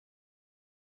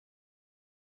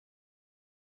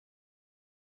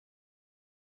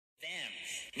them.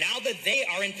 Now that they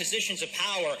are in positions of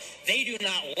power, they do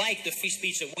not like the free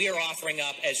speech that we are offering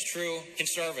up as true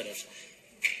conservatives.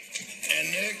 And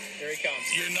Nick, here he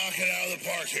comes. You're knocking it out of the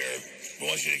park here. I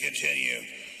want you to continue.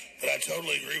 But I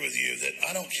totally agree with you that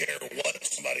I don't care what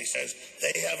somebody says.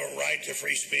 They have a right to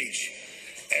free speech.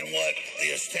 And what the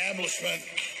establishment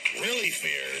really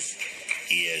fears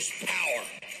is power.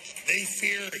 They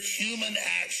fear human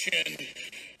action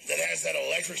that has that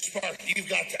electric spark. You've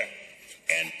got that.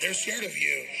 And they're scared of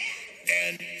you.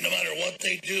 And no matter what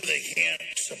they do, they can't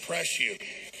suppress you.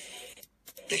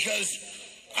 Because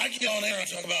I get on there and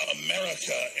talk about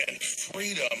America and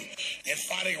freedom and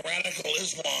fighting radical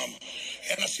Islam,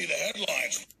 and I see the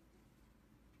headlines.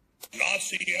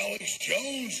 Nazi Alex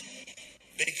Jones,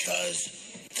 because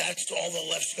that's all the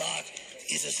left's got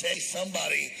is to say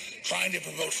somebody trying to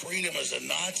promote freedom as a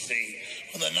Nazi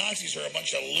when the Nazis are a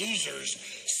bunch of losers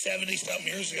 70-something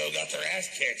years ago got their ass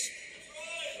kicked.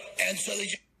 And so they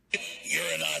just,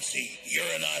 you're a Nazi, you're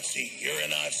a Nazi, you're a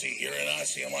Nazi, you're a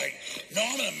Nazi. I'm like, no,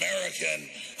 I'm an American,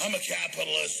 I'm a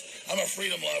capitalist, I'm a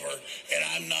freedom lover, and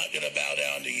I'm not going to bow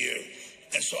down to you.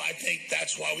 And so I think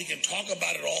that's why we can talk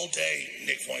about it all day,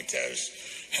 Nick Fuentes,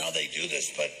 how they do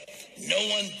this, but no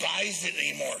one buys it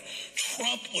anymore.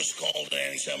 Trump was called an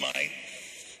anti-Semite.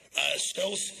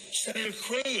 So Senator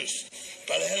Cruz,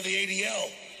 by the head of the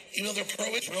ADL, even though they're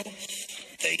pro-Israel,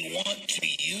 they want to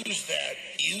use that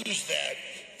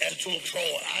as a tool of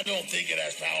control. I don't think it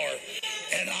has power.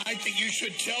 And I think you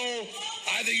should tell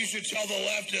the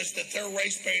leftists that their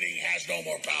race baiting has no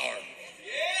more power.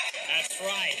 Yeah. That's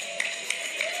right.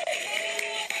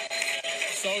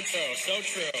 So true, so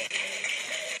true.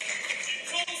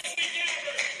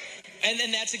 And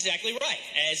then that's exactly right.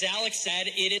 As Alex said,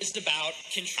 it is about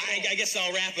control. I guess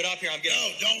I'll wrap it up here.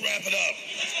 No, don't wrap it up.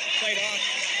 Play it on.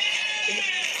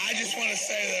 I just want to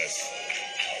say this.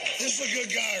 This is a good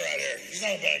guy right here. He's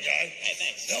not a bad guy. Hey,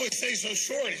 thanks. They always say he's so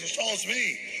short. He's as tall as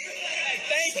me.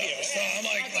 Thank you. So I'm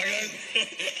like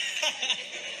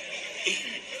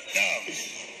no,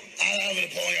 I don't have an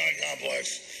Napoleonic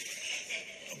complex.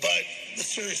 But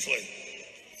seriously,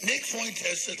 Nick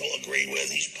Fuentes will agree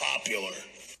with he's popular.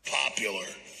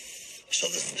 So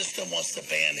the system wants to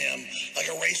ban him like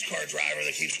a race car driver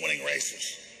that keeps winning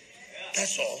races.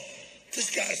 That's all. This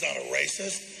guy's not a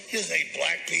racist. He doesn't hate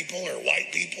black people or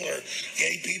white people or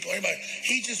gay people or anybody.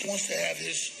 He just wants to have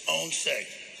his own say.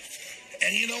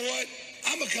 And you know what?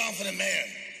 I'm a confident man.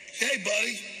 Hey,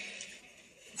 buddy.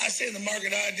 I say in the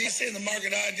market ideas,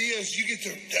 you get to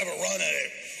have a run at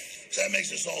it. So that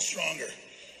makes us all stronger.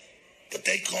 But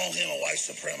they call him a white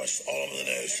supremacist all over the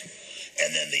news.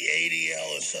 And then the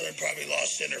ADL and Southern Poverty Law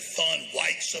Center fund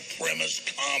white supremacist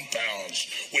compounds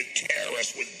with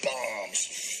terrorists, with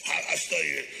bombs. I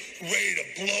studied it, ready to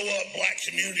blow up black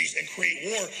communities and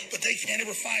create war, but they can't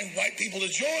ever find white people to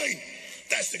join.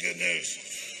 That's the good news.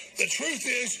 The truth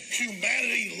is,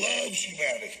 humanity loves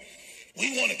humanity.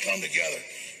 We want to come together.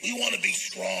 We want to be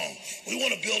strong. We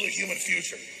want to build a human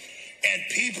future. And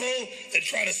people that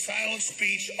try to silence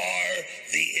speech are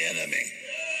the enemy.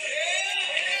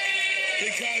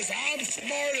 Because I'm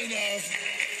smart enough,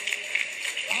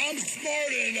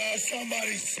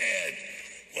 somebody said,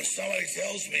 when somebody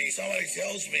tells me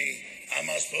I'm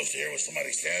not supposed to hear what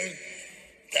somebody said,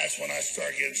 that's when I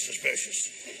start getting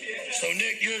suspicious. So,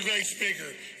 Nick, you're a great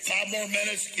speaker. 5 more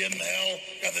minutes, give him hell.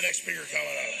 Got the next speaker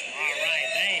coming up. All right,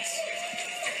 thanks.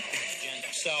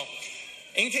 So,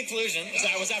 in conclusion,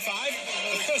 was that 5?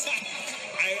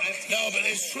 No, but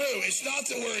it's true. It's not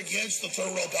that we're against the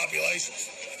third world populations.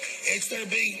 It's they're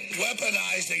being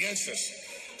weaponized against us.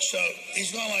 So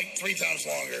he's gone like 3 times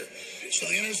longer. So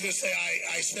the internet's going to say,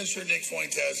 I censored Nick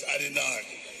Fuentes. I did not.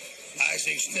 I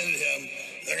actually extended him.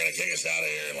 They're going to kick us out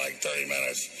of here in like 30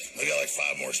 minutes. We got like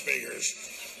 5 more speakers.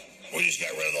 We just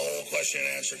got rid of the whole question and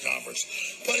answer conference.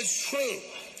 But it's true.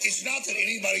 It's not that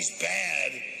anybody's bad.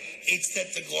 It's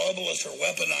that the globalists are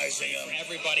weaponizing them.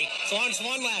 Everybody. So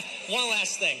one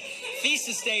last thing.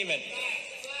 Thesis statement.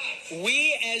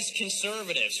 We as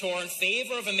conservatives who are in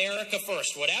favor of America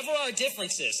first, whatever our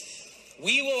differences,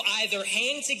 we will either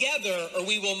hang together or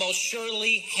we will most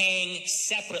surely hang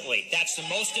separately. That's the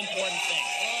most important thing.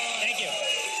 Thank you.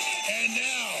 And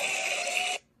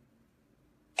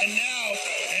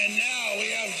now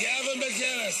we have Gavin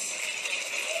McInnes.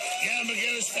 Gavin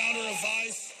McInnes, founder of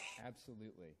Vice.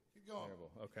 Absolutely. Keep going. Terrible.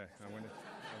 Okay, I'm gonna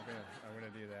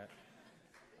do that.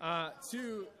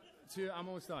 I'm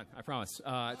almost done. I promise.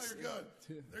 You're good.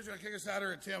 They're going to kick us out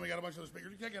here at 10. We got a bunch of those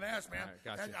speakers. You're kicking ass, man. All right,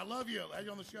 gotcha. I love you. I had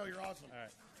you on the show. You're awesome. All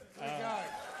right. Great guy.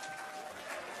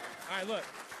 All right, look.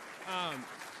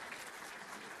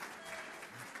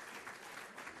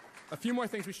 A few more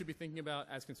things we should be thinking about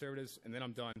as conservatives, and then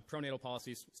I'm done. Pronatal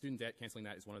policies, student debt, canceling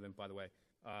that is one of them, by the way.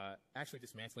 Actually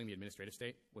dismantling the administrative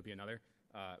state would be another,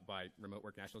 by remote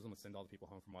work nationalism. Let's send all the people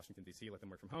home from Washington, D.C., let them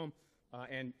work from home.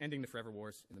 And ending the forever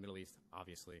wars in the Middle East,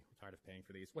 obviously. We're tired of paying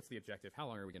for these. What's the objective? How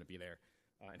long are we going to be there?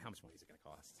 And how much money is it going to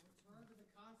cost?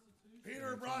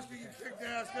 Peter Brodsky, you kicked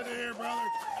ass. Good to hear, brother.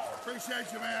 Appreciate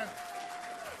you, man.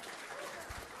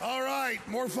 All right,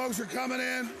 more folks are coming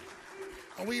in.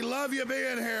 And we love you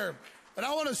being here. But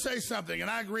I want to say something, and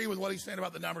I agree with what he's saying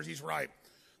about the numbers. He's right.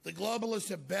 The globalists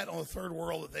have bet on the third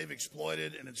world that they've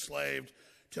exploited and enslaved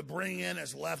to bring in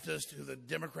as leftists who the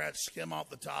Democrats skim off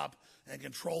the top and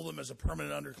control them as a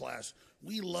permanent underclass.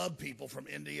 We love people from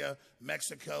India,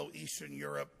 Mexico, Eastern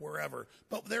Europe, wherever.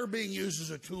 But they're being used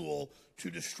as a tool to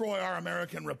destroy our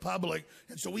American republic.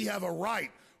 And so we have a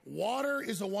right. Water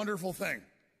is a wonderful thing.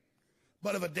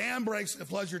 But if a dam breaks and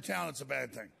floods your town, it's a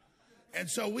bad thing. And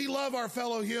so we love our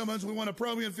fellow humans. We want a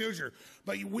pro-human future.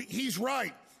 But he's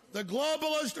right. The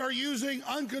globalists are using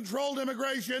uncontrolled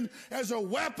immigration as a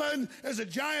weapon, as a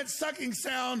giant sucking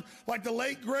sound, like the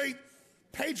late, great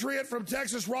patriot from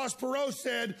Texas, Ross Perot,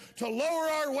 said, to lower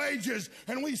our wages.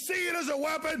 And we see it as a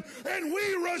weapon, and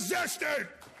we resist it.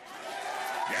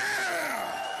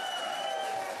 Yeah!